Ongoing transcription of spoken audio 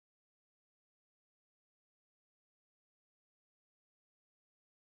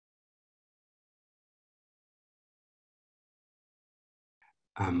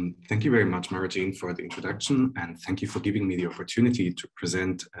Thank you very much, Marajine, for the introduction, and thank you for giving me the opportunity to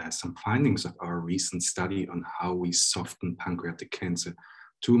present some findings of our recent study on how we soften pancreatic cancer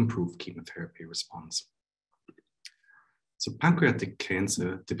to improve chemotherapy response. So pancreatic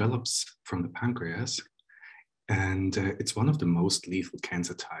cancer develops from the pancreas, and it's one of the most lethal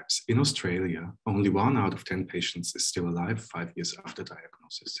cancer types. In Australia, only 1 out of 10 patients is still alive 5 years after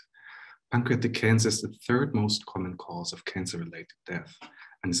diagnosis. Pancreatic cancer is the third most common cause of cancer-related death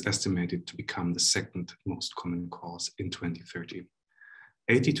and is estimated to become the second most common cause in 2030.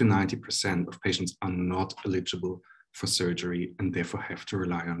 80 to 90% of patients are not eligible for surgery and therefore have to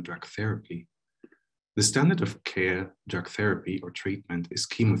rely on drug therapy. The standard of care drug therapy or treatment is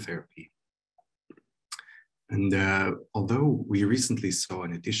chemotherapy. And although we recently saw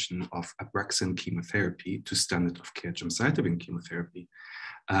an addition of Abraxane chemotherapy to standard of care gemcitabine chemotherapy,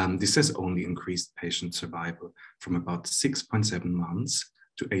 this has only increased patient survival from about 6.7 months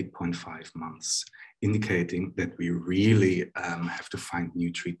to 8.5 months, indicating that we really have to find new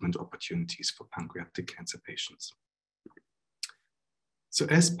treatment opportunities for pancreatic cancer patients. So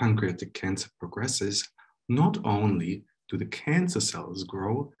as pancreatic cancer progresses, not only do the cancer cells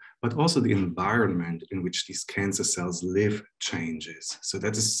grow, but also the environment in which these cancer cells live changes. So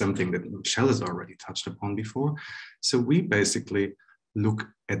that is something that Michelle has already touched upon before. So we basically look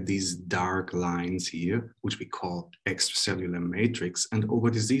at these dark lines here, which we call extracellular matrix. And over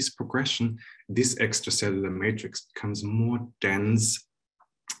disease progression, this extracellular matrix becomes more dense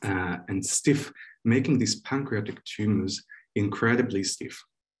and stiff, making these pancreatic tumors incredibly stiff.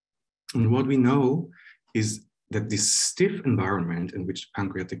 And what we know is that this stiff environment in which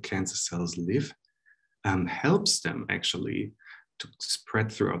pancreatic cancer cells live helps them actually to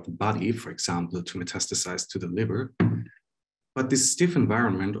spread throughout the body, for example, to metastasize to the liver. But this stiff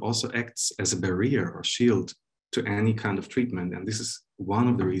environment also acts as a barrier or shield to any kind of treatment. And this is one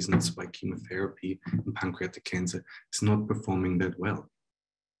of the reasons why chemotherapy in pancreatic cancer is not performing that well.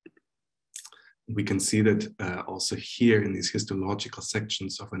 We can see that also here in these histological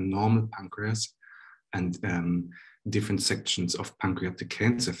sections of a normal pancreas and different sections of pancreatic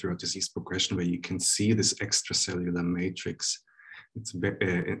cancer throughout disease progression, where you can see this extracellular matrix. It's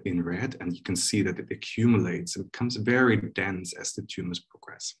in red, and you can see that it accumulates and becomes very dense as the tumors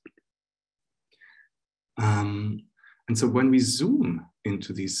progress. And so when we zoom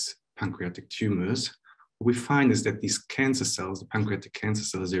into these pancreatic tumors, what we find is that these cancer cells, the pancreatic cancer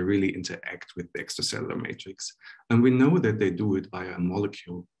cells, they really interact with the extracellular matrix. And we know that they do it via a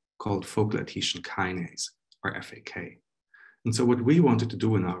molecule called focal adhesion kinase, or FAK. And so what we wanted to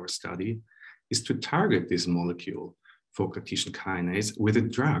do in our study is to target this molecule, focal adhesion kinase, with a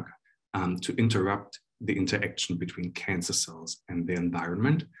drug to interrupt the interaction between cancer cells and their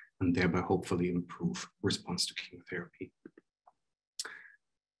environment, and thereby hopefully improve response to chemotherapy.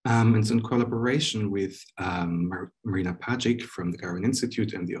 And so in collaboration with Marina Pajic from the Garvan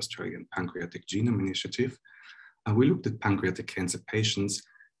Institute and the Australian Pancreatic Genome Initiative, we looked at pancreatic cancer patients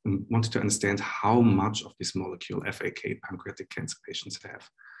and wanted to understand how much of this molecule FAK pancreatic cancer patients have.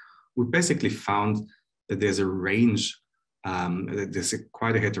 We basically found that there's a range, there's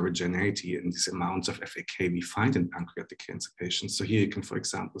quite a heterogeneity in these amounts of FAK we find in pancreatic cancer patients. So here you can, for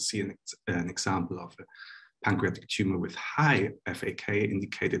example, see an example of a pancreatic tumor with high FAK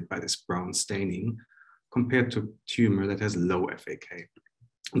indicated by this brown staining compared to a tumor that has low FAK.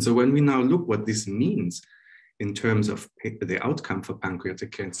 And so when we now look what this means in terms of the outcome for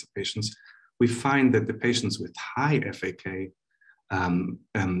pancreatic cancer patients, we find that the patients with high FAK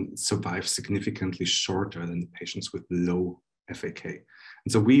survive significantly shorter than the patients with low FAK.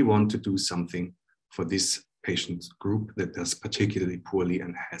 And so we want to do something for this patient group that does particularly poorly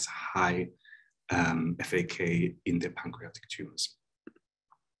and has high FAK in their pancreatic tumors.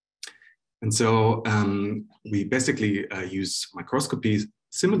 And so we basically use microscopy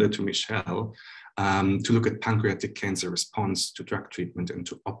similar to Michelle to look at pancreatic cancer response to drug treatment and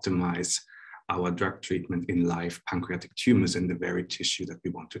to optimize our drug treatment in live pancreatic tumors in the very tissue that we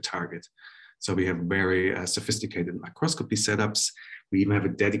want to target. So we have very sophisticated microscopy setups. We even have a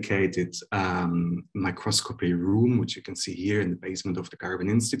dedicated microscopy room, which you can see here in the basement of the Garvan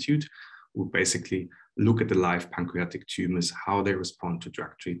Institute. We basically look at the live pancreatic tumors, how they respond to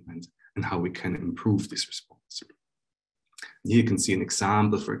drug treatment, and how we can improve this response. Here you can see an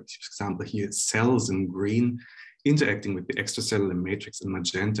example, for example, here cells in green interacting with the extracellular matrix in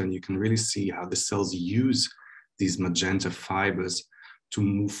magenta, and you can really see how the cells use these magenta fibers to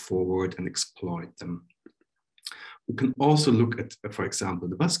move forward and exploit them. We can also look at, for example,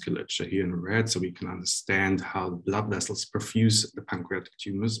 the vasculature here in red, so we can understand how the blood vessels perfuse the pancreatic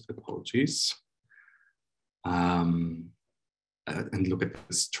tumors. Apologies. and look at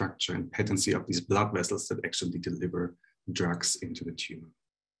the structure and patency of these blood vessels that actually deliver drugs into the tumor.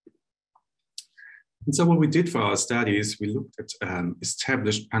 And so what we did for our study is we looked at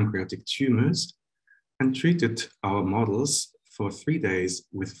established pancreatic tumors and treated our models for 3 days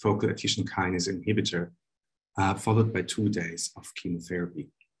with focal adhesion kinase inhibitor, followed by 2 days of chemotherapy.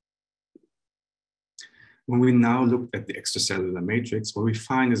 When we now look at the extracellular matrix, what we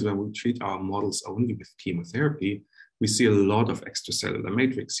find is when we treat our models only with chemotherapy, we see a lot of extracellular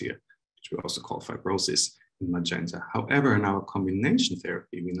matrix here, which we also call fibrosis in magenta. However, in our combination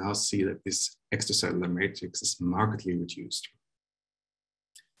therapy, we now see that this extracellular matrix is markedly reduced,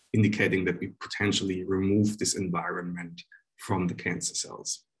 indicating that we potentially remove this environment from the cancer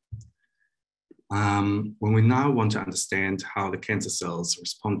cells. When we now want to understand how the cancer cells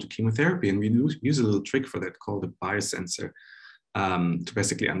respond to chemotherapy, and we use a little trick for that called a biosensor to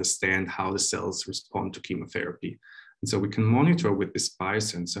basically understand how the cells respond to chemotherapy. And so we can monitor with this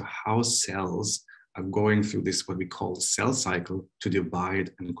biosensor how cells are going through this, what we call the cell cycle, to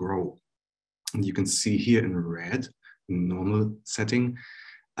divide and grow. And you can see here in red, in normal setting,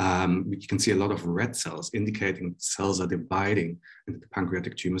 you can see a lot of red cells indicating cells are dividing and that the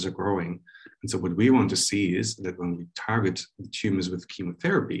pancreatic tumors are growing. And so what we want to see is that when we target the tumors with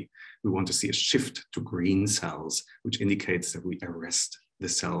chemotherapy, we want to see a shift to green cells, which indicates that we arrest the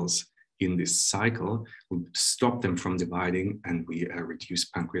cells in this cycle, we stop them from dividing, and we reduce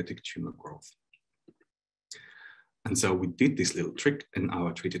pancreatic tumor growth. And so we did this little trick in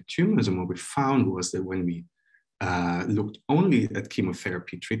our treated tumors, and what we found was that when we looked only at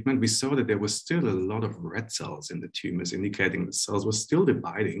chemotherapy treatment, we saw that there was still a lot of red cells in the tumors, indicating the cells were still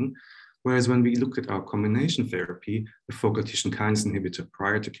dividing. Whereas when we looked at our combination therapy, the focal adhesion kinase inhibitor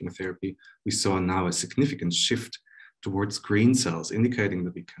prior to chemotherapy, we saw now a significant shift towards green cells, indicating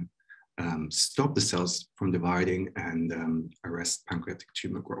that we can stop the cells from dividing and arrest pancreatic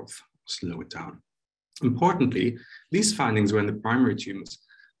tumor growth, slow it down. Importantly, these findings were in the primary tumors,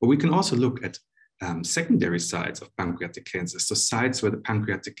 but we can also look at secondary sites of pancreatic cancer, so sites where the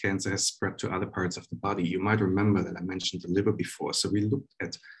pancreatic cancer has spread to other parts of the body. You might remember that I mentioned the liver before. So we looked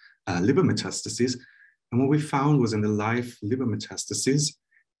at liver metastases, and what we found was in the live liver metastases,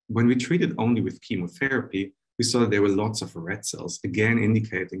 when we treated only with chemotherapy, we saw that there were lots of red cells, again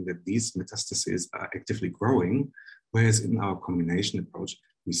indicating that these metastases are actively growing, whereas in our combination approach,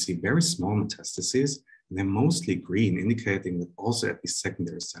 we see very small metastases. They're mostly green, indicating that also at these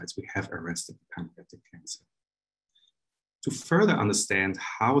secondary sites, we have arrested the pancreatic cancer. To further understand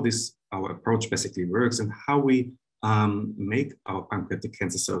how our approach basically works and how we make our pancreatic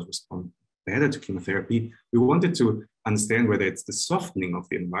cancer cells respond better to chemotherapy, we wanted to understand whether it's the softening of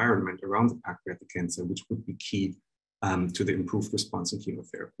the environment around the pancreatic cancer, which would be key to the improved response in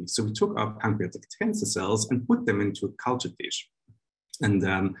chemotherapy. So we took our pancreatic cancer cells and put them into a culture dish.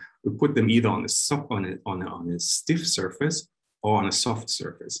 And we put them either on a stiff surface or on a soft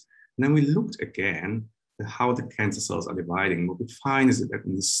surface. And then we looked again at how the cancer cells are dividing. What we find is that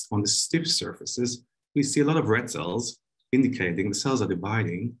on the stiff surfaces, we see a lot of red cells indicating the cells are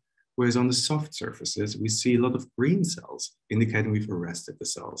dividing, whereas on the soft surfaces, we see a lot of green cells indicating we've arrested the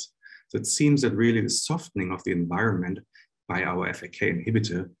cells. So it seems that really the softening of the environment by our FAK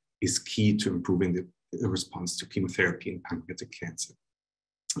inhibitor is key to improving the response to chemotherapy in pancreatic cancer.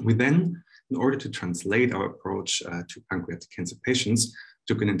 We then, in order to translate our approach to pancreatic cancer patients,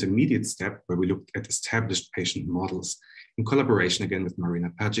 took an intermediate step where we looked at established patient models in collaboration again with Marina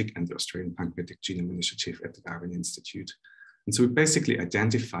Pajic and the Australian Pancreatic Genome Initiative at the Garvan Institute. And so we basically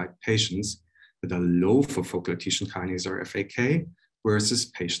identified patients that are low for focal adhesion kinase or FAK versus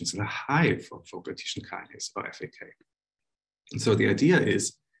patients that are high for focal adhesion kinase or FAK. And so the idea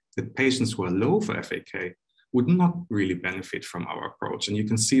is that patients who are low for FAK would not really benefit from our approach. And you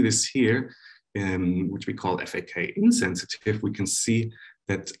can see this here, which we call FAK insensitive. We can see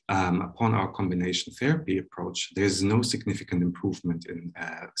that upon our combination therapy approach, there's no significant improvement in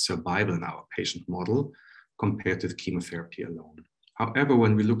survival in our patient model compared to the chemotherapy alone. However,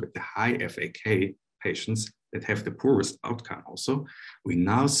 when we look at the high FAK patients that have the poorest outcome also, we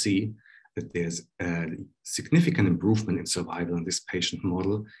now see that there's a significant improvement in survival in this patient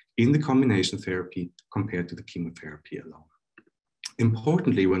model in the combination therapy compared to the chemotherapy alone.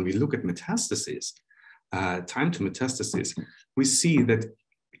 Importantly, when we look at metastasis, time to metastasis, we see that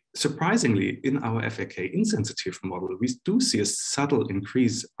surprisingly in our FAK insensitive model, we do see a subtle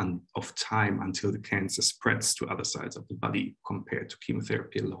increase of time until the cancer spreads to other sides of the body compared to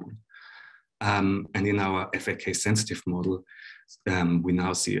chemotherapy alone. And in our FAK sensitive model, we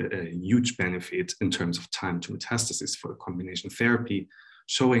now see a huge benefit in terms of time to metastasis for combination therapy,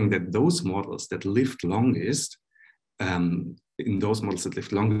 showing that those models that lived longest in those models that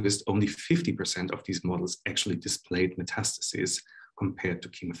lived longest, only 50% of these models actually displayed metastasis compared to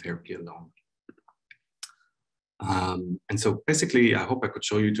chemotherapy alone. And so basically, I hope I could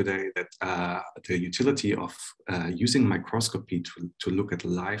show you today that the utility of using microscopy to look at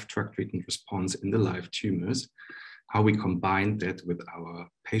live drug treatment response in the live tumors, how we combine that with our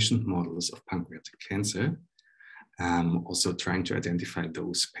patient models of pancreatic cancer, also trying to identify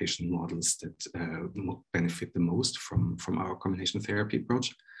those patient models that benefit the most from our combination therapy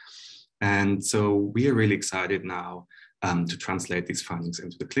approach. And so we are really excited now to translate these findings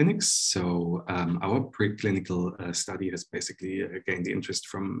into the clinics. So our preclinical study has basically gained the interest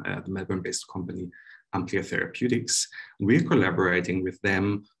from the Melbourne-based company Amplia Therapeutics. We're collaborating with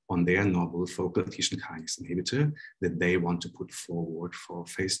them on their novel focal adhesion kinase inhibitor that they want to put forward for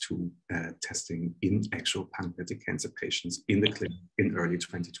phase 2 testing in actual pancreatic cancer patients in the clinic in early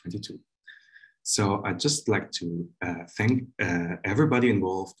 2022. So I'd just like to thank everybody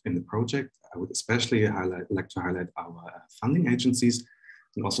involved in the project. I would especially like to highlight our funding agencies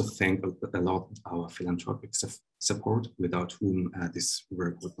and also thank a lot our philanthropic support, without whom this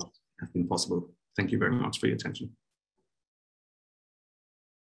work would not have been possible. Thank you very much for your attention.